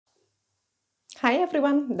Hi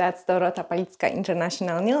everyone, that's Dorota Palicka,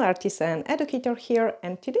 international nail artist and educator here,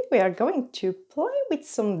 and today we are going to play with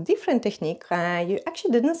some different technique. You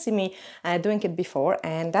actually didn't see me doing it before,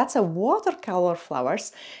 and that's a watercolor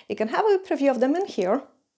flowers. You can have a preview of them in here.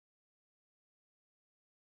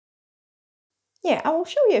 Yeah, I will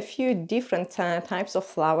show you a few different types of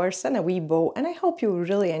flowers and a wee bow, and I hope you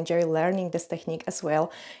really enjoy learning this technique as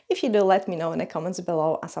well. If you do, let me know in the comments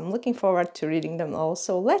below, as I'm looking forward to reading them all.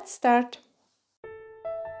 So let's start.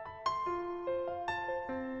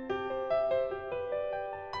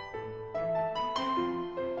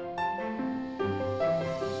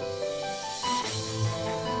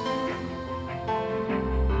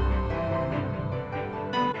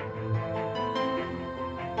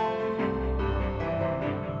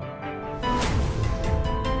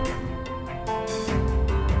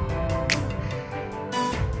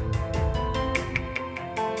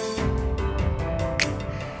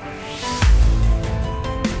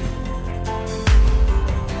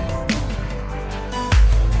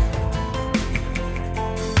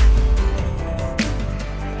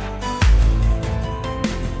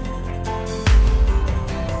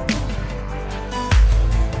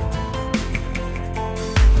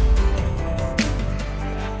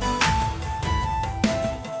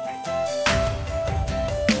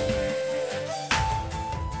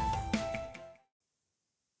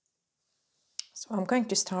 So I'm going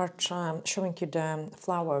to start showing you the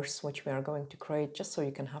flowers which we are going to create, just so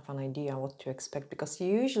you can have an idea what to expect, because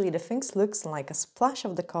usually the things looks like a splash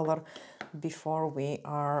of the color before we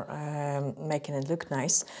are making it look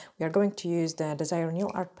nice. We are going to use the Desire Nail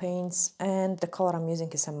Art paints, and the color I'm using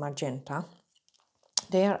is a magenta.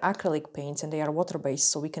 They are acrylic paints and they are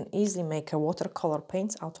water-based, so we can easily make a watercolor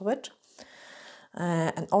paints out of it.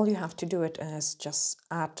 And all you have to do it is just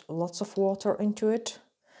add lots of water into it,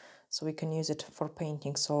 so we can use it for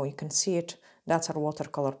painting. So you can see it, that's our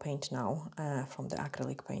watercolor paint now from the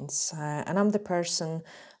acrylic paints. And I'm the person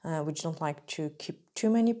which don't like to keep too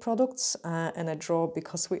many products in a drawer,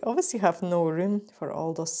 because we obviously have no room for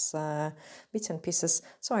all those bits and pieces,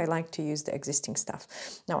 so I like to use the existing stuff.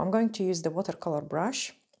 Now I'm going to use the watercolor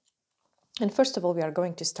brush. And first of all, we are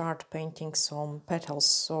going to start painting some petals.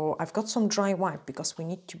 So I've got some dry white, because we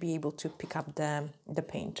need to be able to pick up the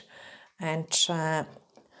paint. And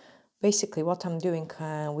basically what I'm doing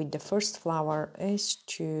with the first flower is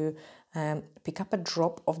to pick up a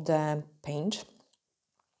drop of the paint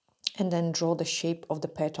and then draw the shape of the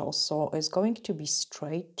petals. So it's going to be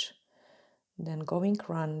straight, then going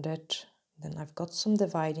rounded, then I've got some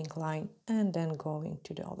dividing line, and then going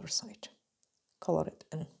to the other side. Color it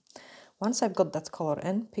in. Once I've got that color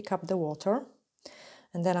in, pick up the water,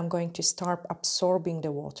 and then I'm going to start absorbing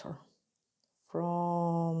the water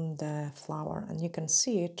from the flower, and you can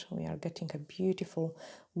see it, we are getting a beautiful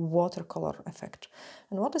watercolor effect.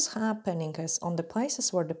 And what is happening is, on the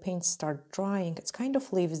places where the paints start drying, it kind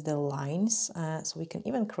of leaves the lines, so we can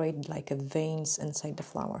even create like a veins inside the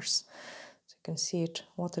flowers. So you can see it,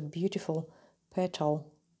 what a beautiful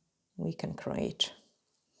petal we can create.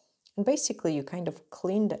 And basically you kind of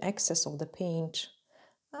clean the excess of the paint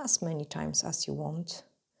as many times as you want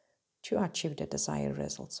to achieve the desired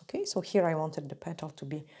results. Okay, so here I wanted the petal to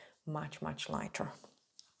be much lighter.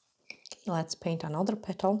 Okay, let's paint another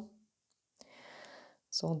petal.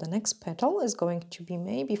 So the next petal is going to be,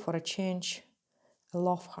 maybe for a change, a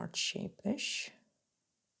love heart shape-ish,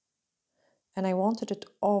 and I wanted it to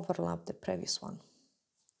overlap the previous one.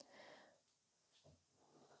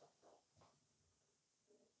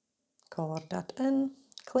 Color that in,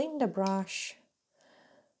 clean the brush,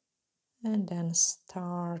 and then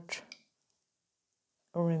start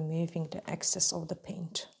removing the excess of the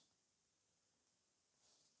paint.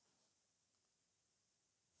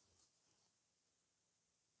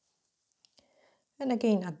 And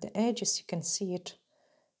again, at the edges you can see it,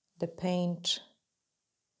 the paint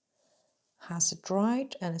has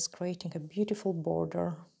dried and is creating a beautiful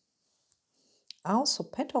border. Also,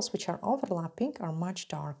 petals which are overlapping are much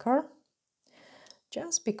darker,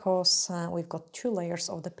 just because we've got two layers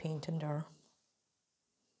of the paint in there.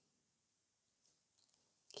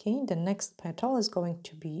 Okay, the next petal is going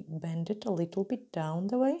to be bended a little bit down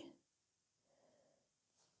the way.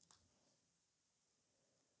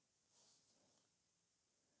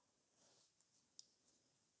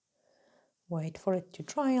 Wait for it to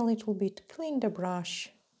dry a little bit, clean the brush,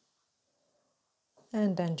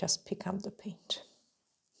 and then just pick up the paint.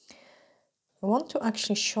 I want to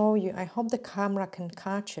actually show you, I hope the camera can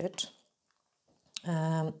catch it.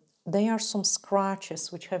 There are some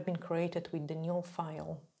scratches which have been created with the nail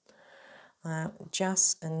file.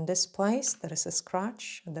 Just in this place there is a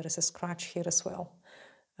scratch, and there is a scratch here as well.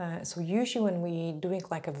 So usually when we doing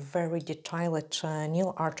like a very detailed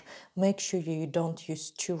nail art, make sure you don't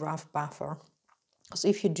use too rough buffer. Because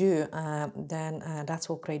if you do, then that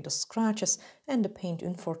will create those scratches, and the paint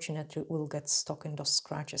unfortunately will get stuck in those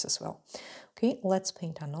scratches as well. Okay, let's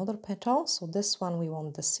paint another petal. So this one we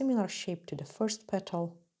want the similar shape to the first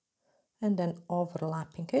petal, and then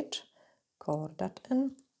overlapping it, color that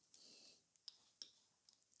in.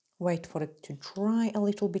 Wait for it to dry a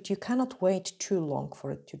little bit. You cannot wait too long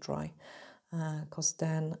for it to dry, because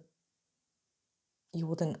then you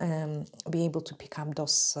wouldn't be able to pick up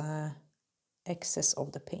those excess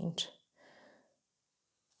of the paint.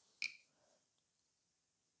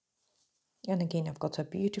 And again, I've got a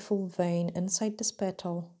beautiful vein inside this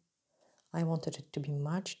petal. I wanted it to be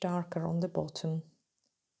much darker on the bottom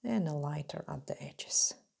and a lighter at the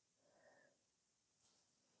edges.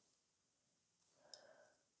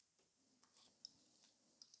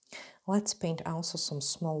 Let's paint also some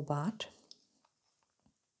small bud.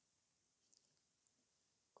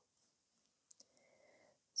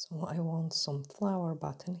 So I want some flower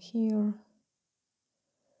button here.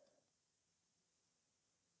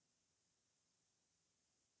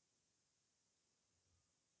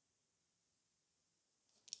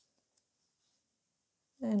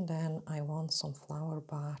 And then I want some flower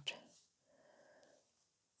bud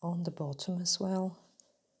on the bottom as well.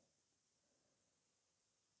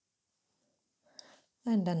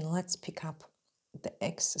 And then let's pick up the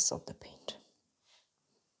excess of the paint.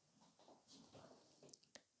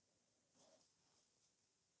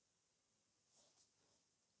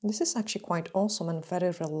 This is actually quite awesome and very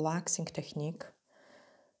relaxing technique.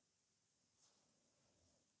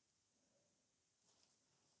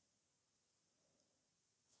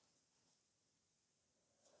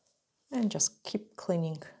 And just keep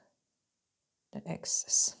cleaning the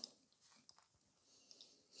excess.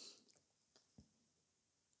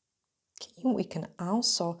 Okay, we can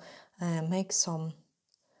also make some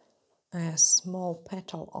small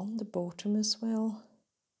petal on the bottom as well,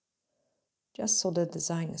 just so the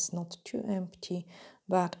design is not too empty.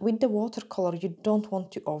 But with the watercolor, you don't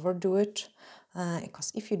want to overdo it,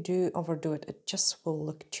 because if you do overdo it, it just will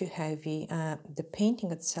look too heavy. The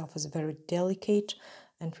painting itself is very delicate,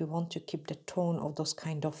 and we want to keep the tone of those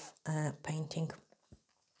kind of painting.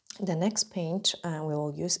 The next paint we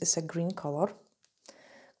will use is a green color,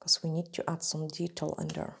 because we need to add some detail in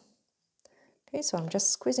there. Okay, so I'm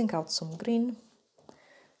just squeezing out some green,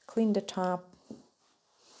 clean the top,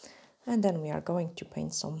 and then we are going to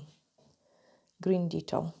paint some green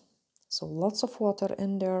detail. So lots of water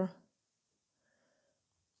in there,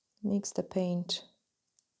 mix the paint.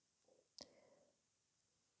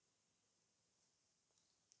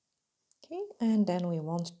 Okay, and then we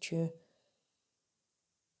want to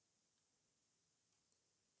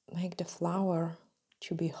make the flower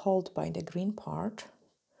to be held by the green part,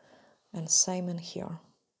 and same in here.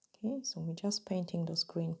 Okay, so we're just painting those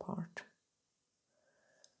green part.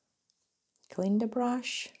 Clean the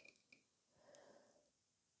brush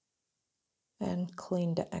and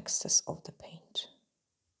clean the excess of the paint,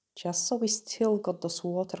 just so we still got this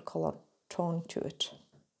watercolor tone to it.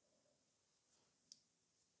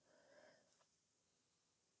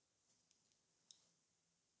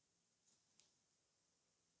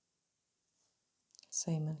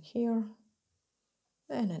 Same in here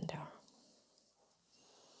and in there.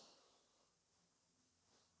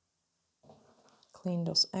 Clean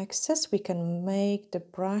those excess. We can make the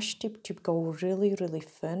brush tip to go really, really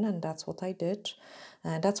thin, and that's what I did.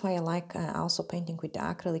 That's why I like also painting with the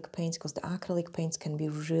acrylic paints, because the acrylic paints can be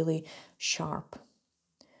really sharp.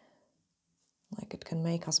 Like it can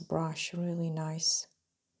make us brush really nice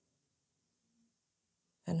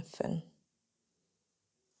and thin.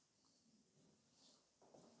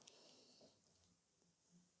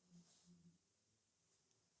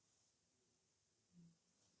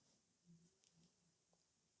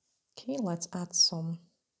 Okay, let's add some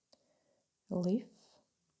leaf.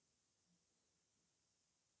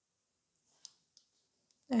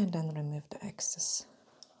 And then remove the excess.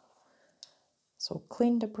 So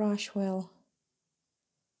clean the brush well.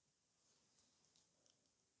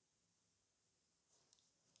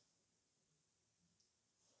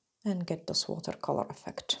 And get this watercolor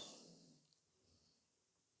effect.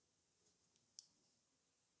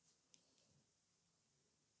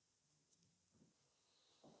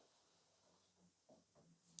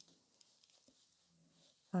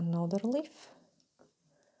 Another leaf.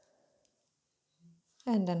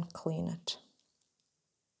 And then clean it.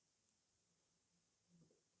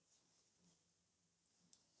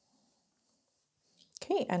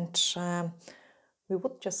 Okay, and we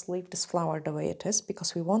would just leave this flower the way it is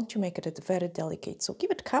because we want to make it very delicate. So give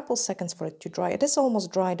it a couple seconds for it to dry. It is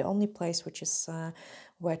almost dry. The only place which is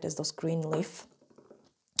wet is those green leaf.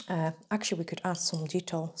 Actually, we could add some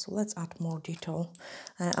detail. So let's add more detail.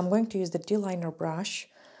 I'm going to use the D-liner brush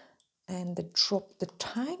and the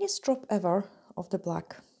tiniest drop ever of the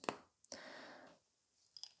black.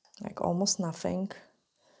 Like almost nothing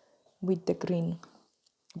with the green.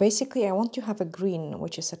 Basically, I want to have a green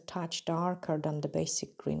which is a touch darker than the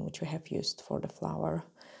basic green which we have used for the flower.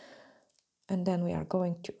 And then we are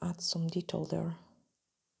going to add some detail there.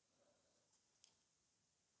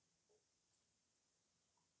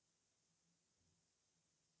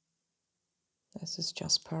 This is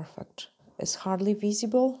just perfect. It's hardly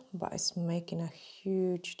visible, but it's making a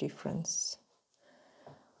huge difference.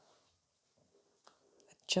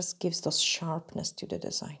 It just gives those sharpness to the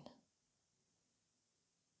design.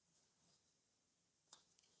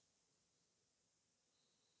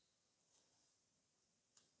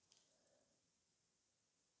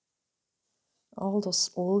 All those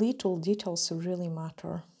little details really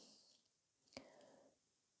matter.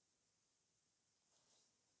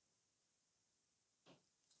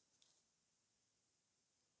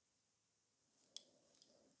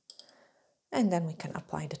 And then we can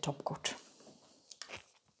apply the top coat.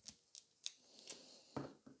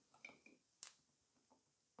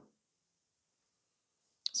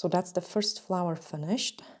 So that's the first flower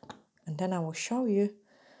finished. And then I will show you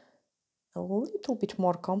a little bit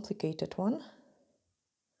more complicated one.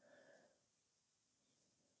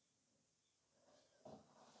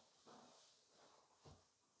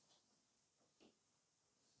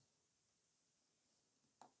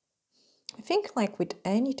 I think like with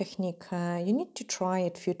any technique, you need to try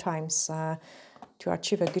it a few times to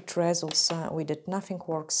achieve a good results with it. Nothing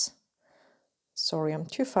works. Sorry, I'm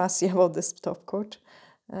too fussy about this top coat.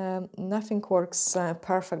 Nothing works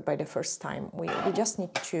perfect by the first time. We just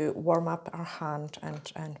need to warm up our hand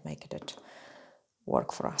and make it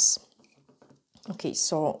work for us. Okay,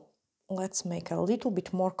 so let's make a little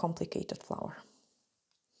bit more complicated flower.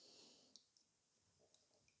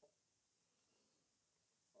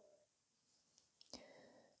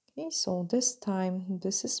 Okay, so this time,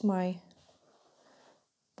 this is my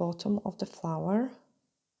bottom of the flower.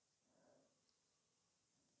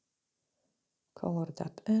 Color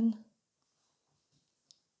that in.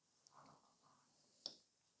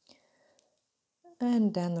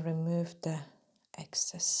 And then remove the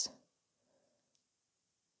excess.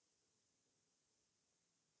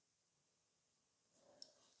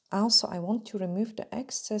 Also, I want to remove the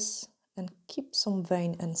excess and keep some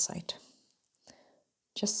vein inside.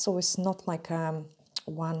 Just so it's not like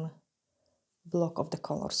one block of the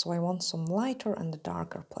color. So I want some lighter and the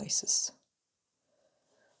darker places.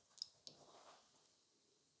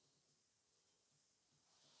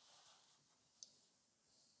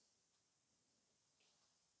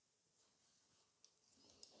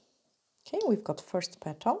 Okay, we've got first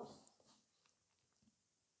petal.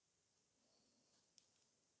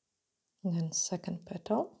 And then second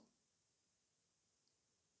petal.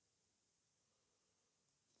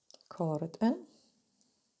 Color it in.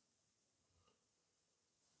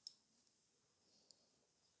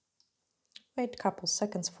 Wait a couple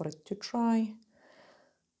seconds for it to dry.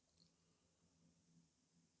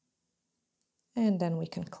 And then we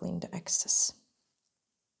can clean the excess.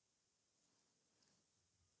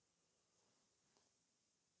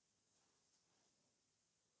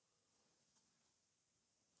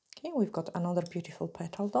 Okay, we've got another beautiful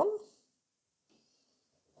petal done.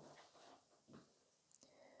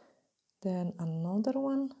 Then another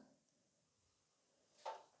one.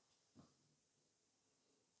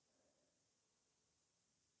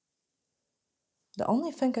 The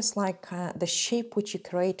only thing is like the shape which you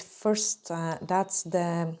create first, that's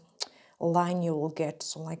the line you will get.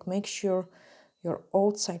 So like make sure your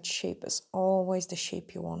outside shape is always the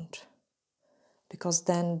shape you want, because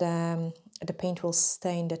then the paint will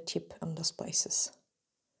stain the tip on those places.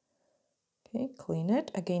 Okay, clean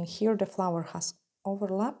it. Again, here the flower has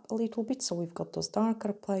overlap a little bit, so we've got those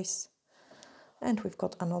darker places, and we've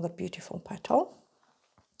got another beautiful petal.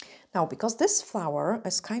 Now, because this flower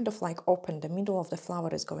is kind of like open, the middle of the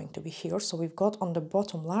flower is going to be here. So we've got on the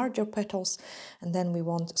bottom larger petals, and then we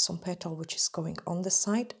want some petal which is going on the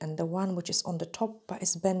side, and the one which is on the top but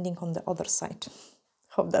is bending on the other side.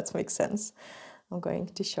 Hope that makes sense. I'm going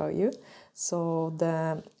to show you. So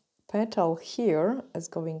the petal here is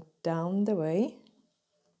going down the way.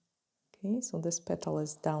 Okay, so this petal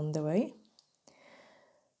is down the way.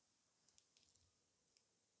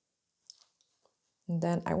 And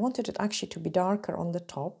then I wanted it actually to be darker on the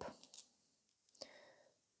top.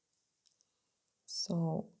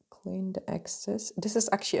 So clean the excess. This is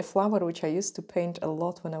actually a flower which I used to paint a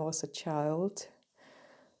lot when I was a child.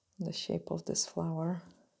 The shape of this flower.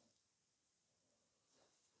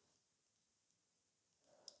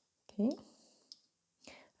 Okay.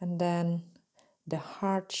 And then the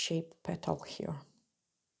heart-shaped petal here.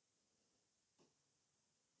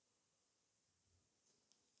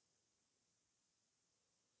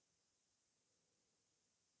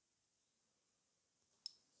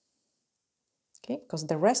 Okay, because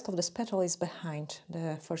the rest of this petal is behind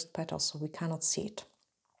the first petal, so we cannot see it.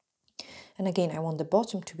 And again, I want the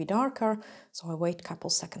bottom to be darker, so I wait a couple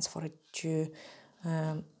seconds for it to,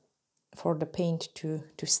 for the paint to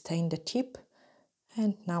stain the tip,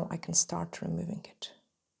 and now I can start removing it.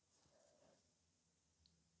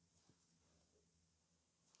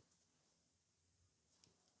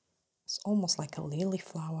 It's almost like a lily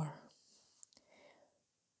flower.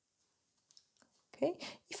 Okay,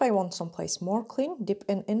 if I want someplace more clean, dip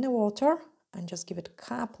in the water and just give it a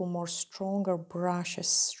couple more stronger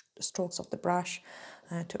brushes, strokes of the brush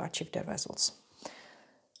to achieve the results.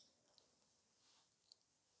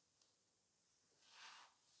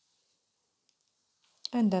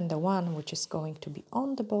 And then the one which is going to be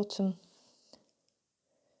on the bottom.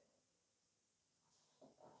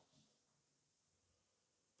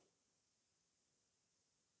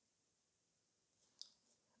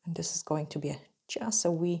 And this is going to be just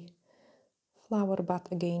a wee flower bud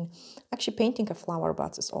again. Actually, painting a flower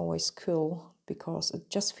bud is always cool because it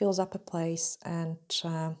just fills up a place and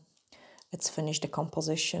it's finished the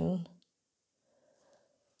composition.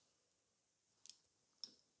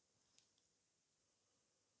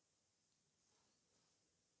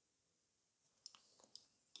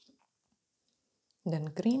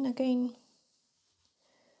 Then green again.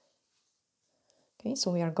 Okay,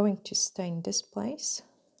 so we are going to stain this place.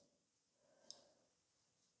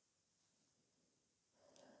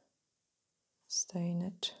 Stain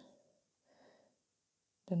it.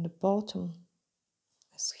 Then the bottom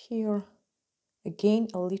is here. Again,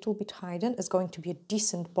 a little bit hidden. It's going to be a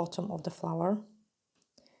decent bottom of the flower.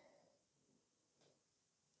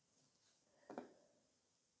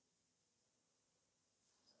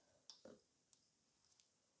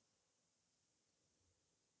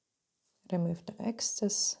 Remove the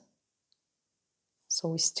excess. So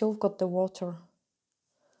we still got the watercolor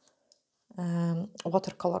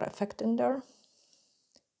effect in there.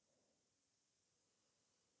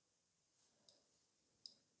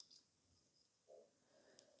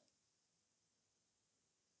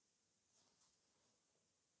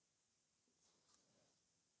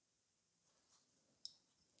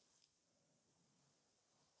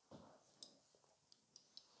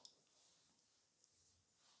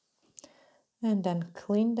 And then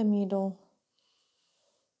clean the middle.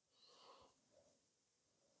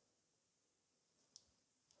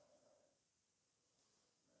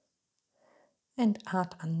 And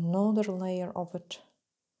add another layer of it.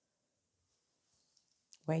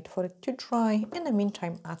 Wait for it to dry. In the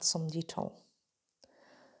meantime, add some detail.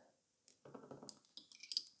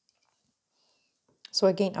 So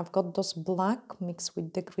again, I've got those black mixed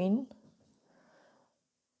with the green.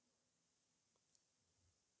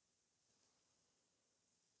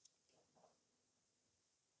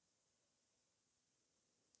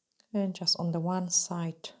 And just on the one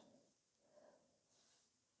side,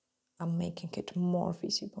 I'm making it more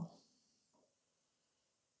visible.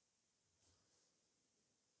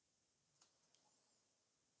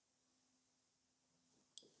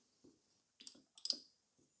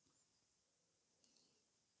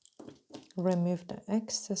 Remove the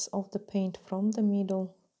excess of the paint from the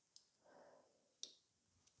middle.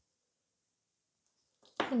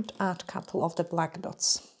 And add a couple of the black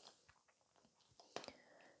dots.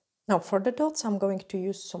 Now for the dots, I'm going to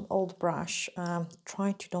use some old brush.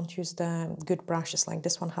 Try to don't use the good brushes, like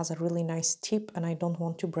this one has a really nice tip and I don't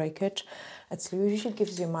want to break it. It usually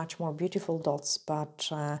gives you much more beautiful dots, but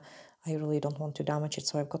I really don't want to damage it,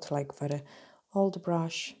 so I've got like very old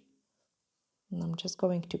brush. And I'm just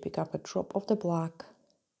going to pick up a drop of the black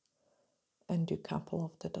and do a couple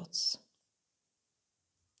of the dots.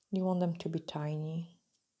 You want them to be tiny.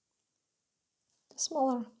 The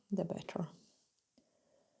smaller, the better.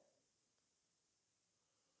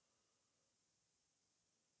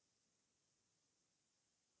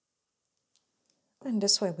 And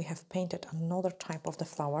this way we have painted another type of the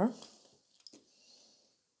flower.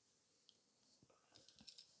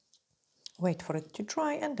 Wait for it to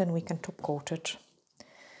dry and then we can top coat it.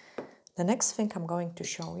 The next thing I'm going to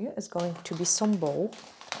show you is going to be some bow.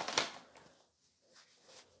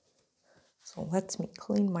 So let me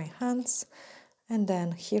clean my hands and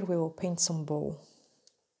then here we will paint some bow.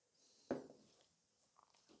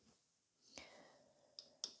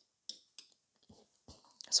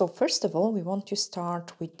 So first of all, we want to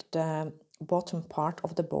start with the bottom part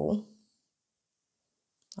of the bowl.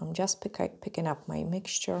 I'm just picking up my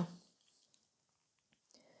mixture,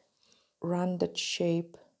 rounded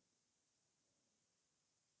shape.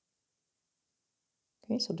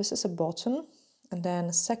 Okay, so this is a bottom, and then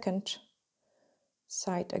a second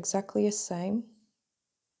side exactly the same.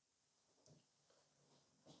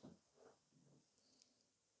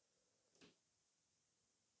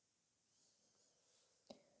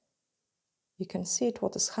 You can see it,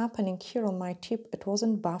 what is happening here on my tip. It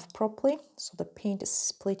wasn't buffed properly, so the paint is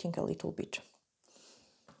splitting a little bit.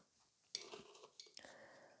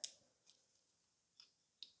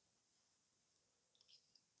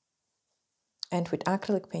 And with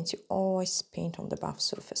acrylic paints, you always paint on the buff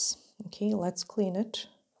surface. Okay, let's clean it.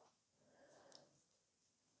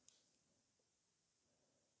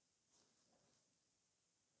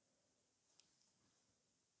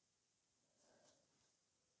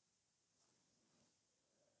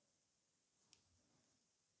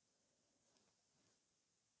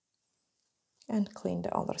 And clean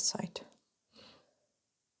the other side.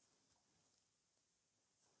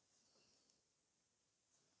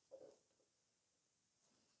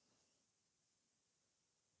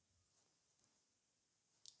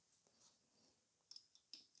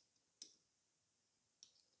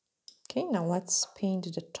 Okay, now let's paint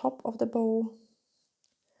the top of the bowl.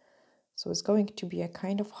 So it's going to be a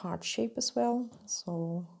kind of heart shape as well.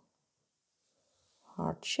 So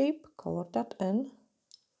heart shape, color that in.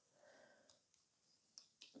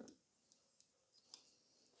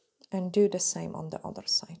 And do the same on the other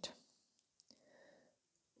side.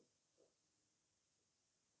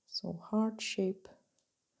 So heart shape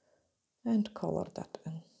and color that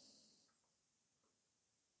in.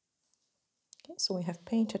 Okay, so we have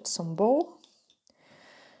painted some bowl.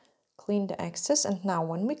 Clean the excess, and now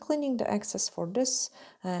when we're cleaning the excess for this,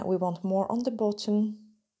 we want more on the bottom.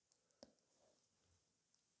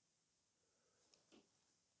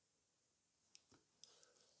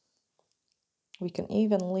 We can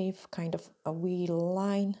even leave kind of a wee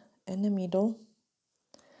line in the middle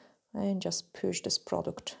and just push this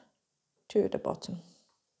product to the bottom.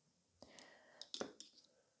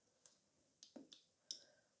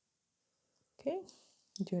 Okay,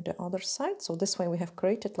 do the other side. So this way we have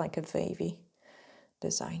created like a wavy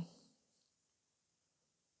design.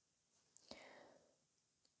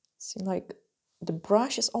 See, like the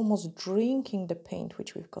brush is almost drinking the paint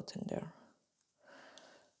which we've got in there.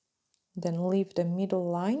 Then leave the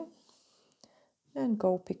middle line and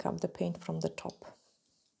go pick up the paint from the top.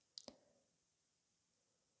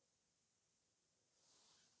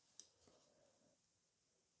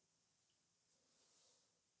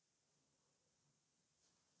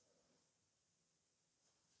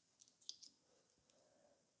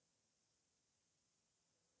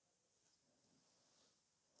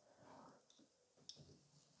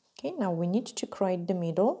 Okay, now we need to create the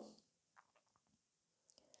middle.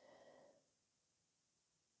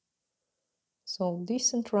 So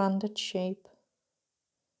decent rounded shape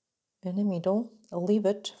in the middle. Leave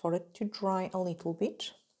it for it to dry a little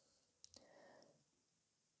bit.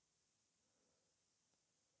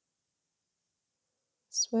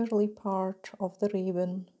 Swirly part of the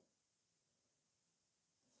ribbon.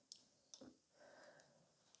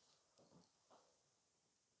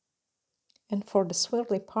 And for the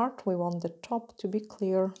swirly part, we want the top to be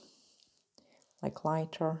clear, like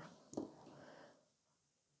lighter.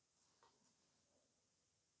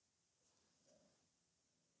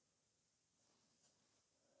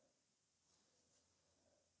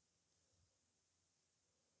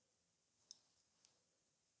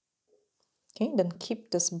 Okay, then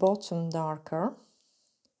keep this bottom darker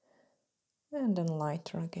and then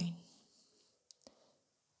lighter again.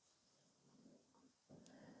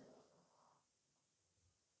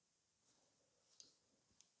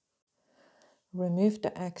 Remove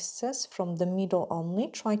the excess from the middle only.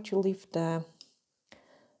 Try to leave the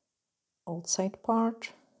outside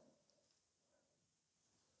part.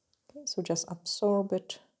 Okay, so just absorb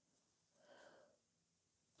it.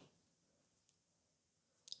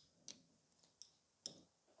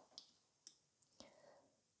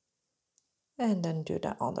 And then do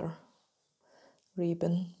the other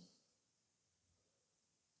ribbon.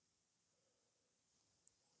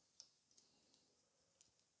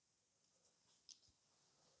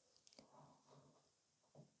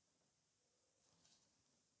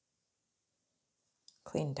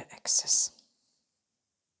 Clean the excess.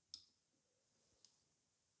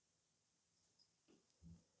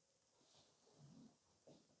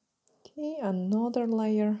 Okay, another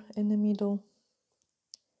layer in the middle.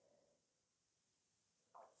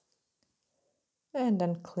 and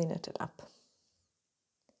then clean it up.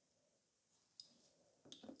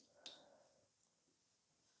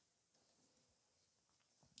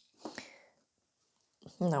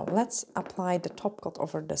 Now let's apply the top coat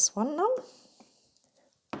over this one now.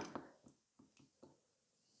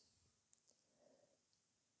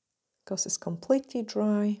 Because it's completely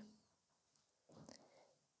dry.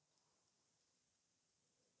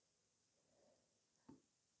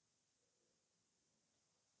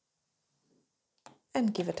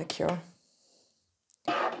 And give it a cure.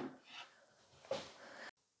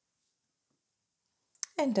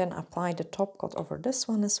 And then apply the top coat over this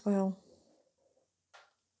one as well.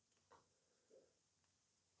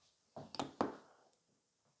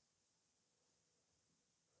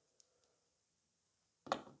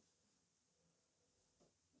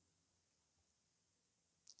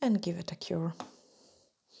 And give it a cure.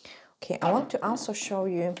 Okay, I want to also show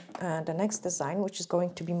you the next design, which is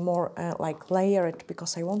going to be more like layered,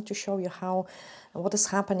 because I want to show you what is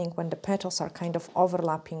happening when the petals are kind of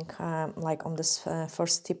overlapping, like on this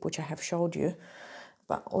first tip which I have showed you.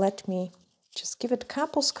 But let me just give it a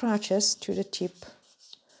couple scratches to the tip,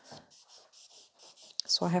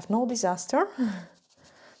 so I have no disaster.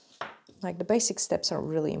 Like, the basic steps are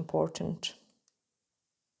really important.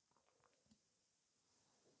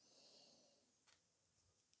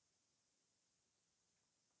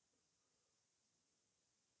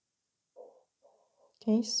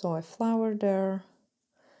 Okay, so a flower there,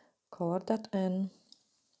 color that in.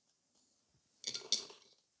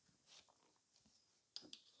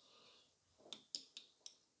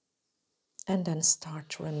 And then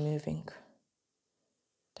start removing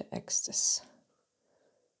the excess.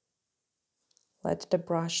 Let the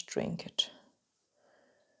brush drink it.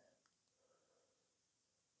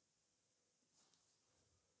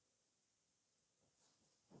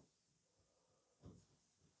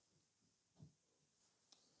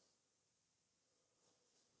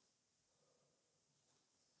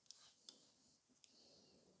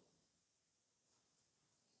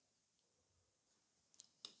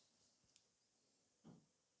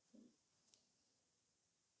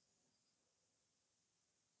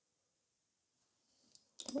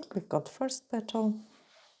 We've got first petal.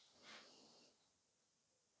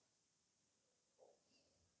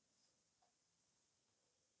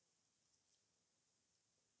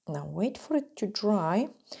 Now wait for it to dry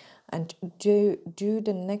and do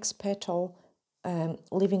the next petal,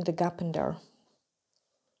 leaving the gap in there.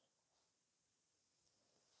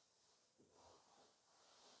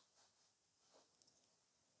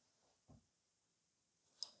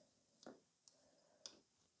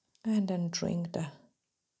 And then drink the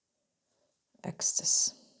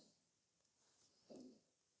excess.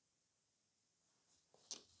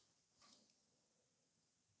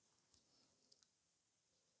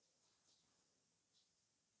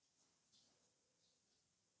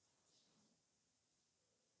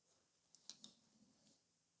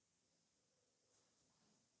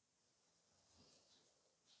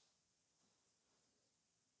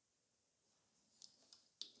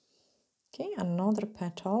 Okay, another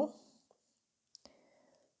petal.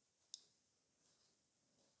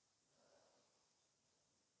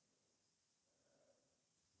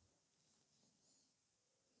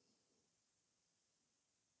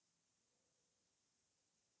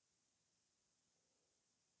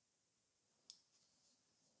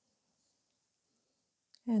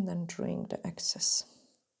 And then drink the excess.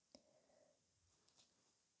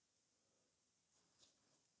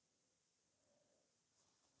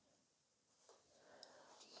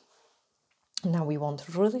 Now we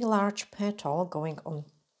want really large petal going on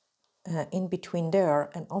in between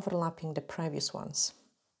there and overlapping the previous ones.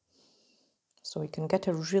 So we can get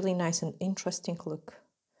a really nice and interesting look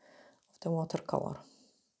of the watercolor.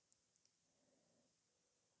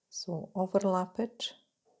 So overlap it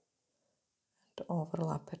and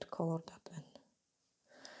overlap it, color that in.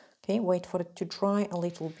 Okay, wait for it to dry a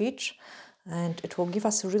little bit, and it will give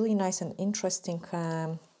us really nice and interesting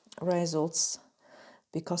results,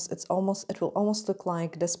 because it will almost look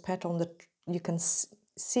like this petal that you can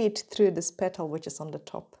see it through this petal which is on the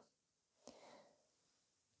top.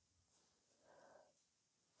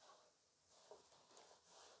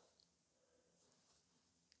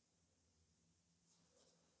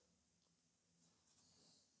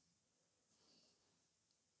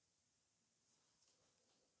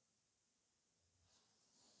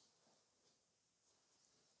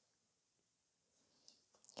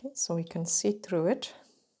 Okay, so we can see through it.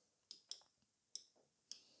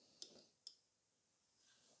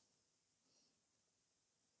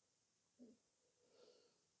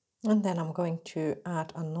 And then I'm going to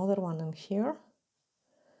add another one in here.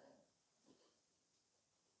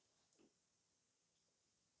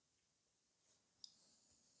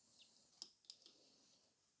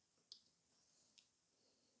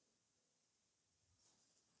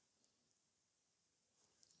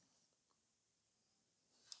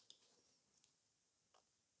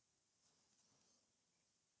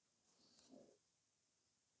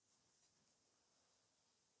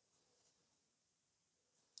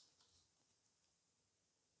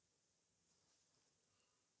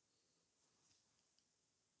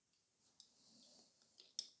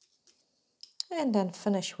 And then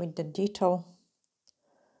finish with the detail.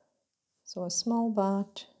 So a small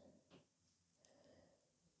bat.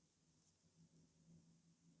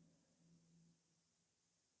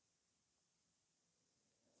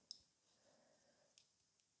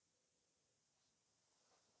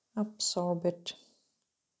 Absorb it.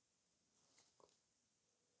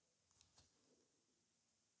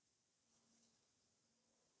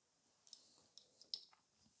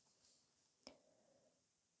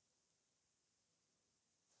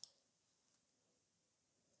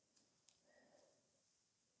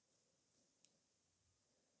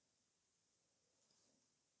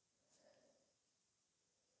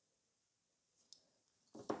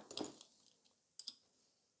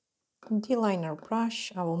 D-liner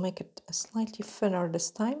brush, I will make it slightly thinner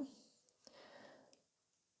this time,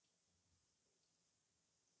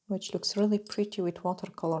 which looks really pretty with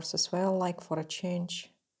watercolors as well, like for a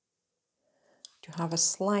change, to have a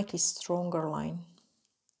slightly stronger line.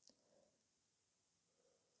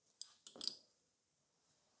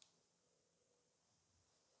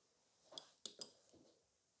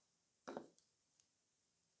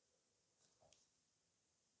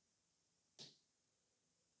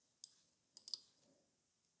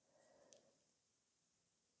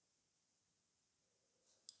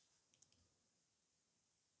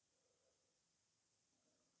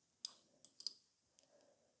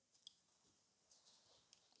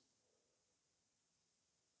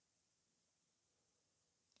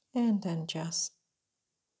 And then just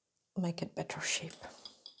make it better shape.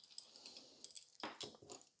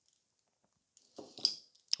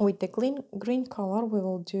 With the green color, we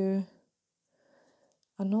will do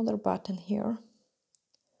another button here.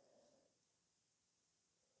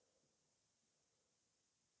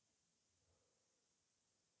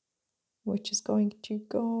 Which is going to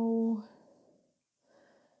go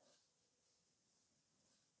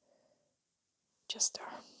just there.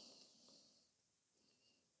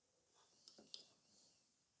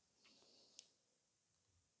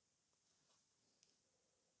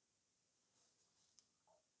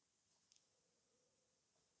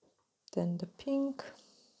 Then the pink.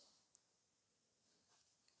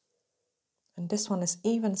 And this one is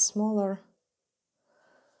even smaller.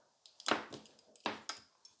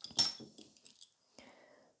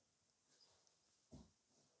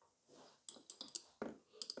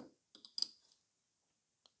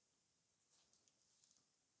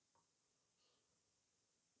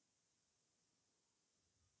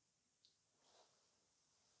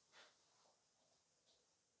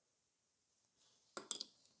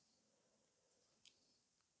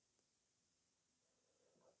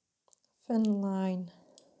 Thin line.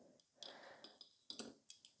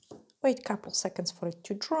 Wait a couple seconds for it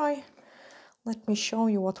to dry. Let me show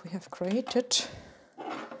you what we have created.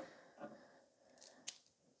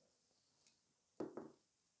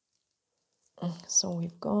 So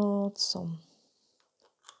we've got some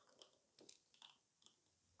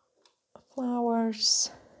flowers.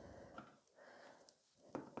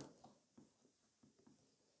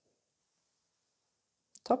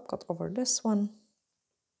 Top coat over this one.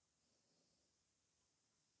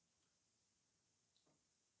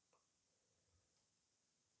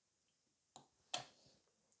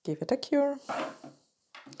 Give it a cure.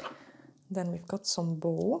 Then we've got some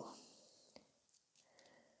bow.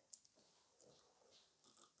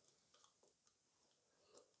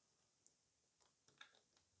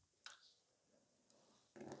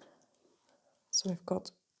 So we've got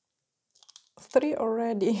 3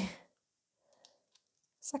 already.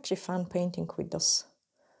 It's actually fun painting with this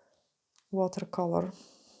watercolor.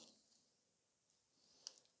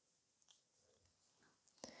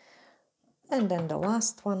 And then the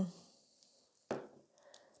last one.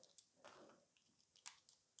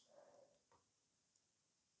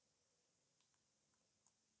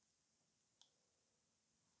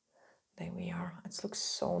 There we are. It looks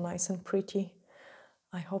so nice and pretty.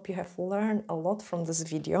 I hope you have learned a lot from this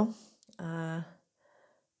video. And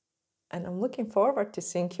I'm looking forward to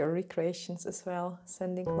seeing your recreations as well.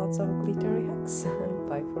 Sending lots of glittery hugs.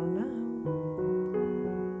 Bye for now.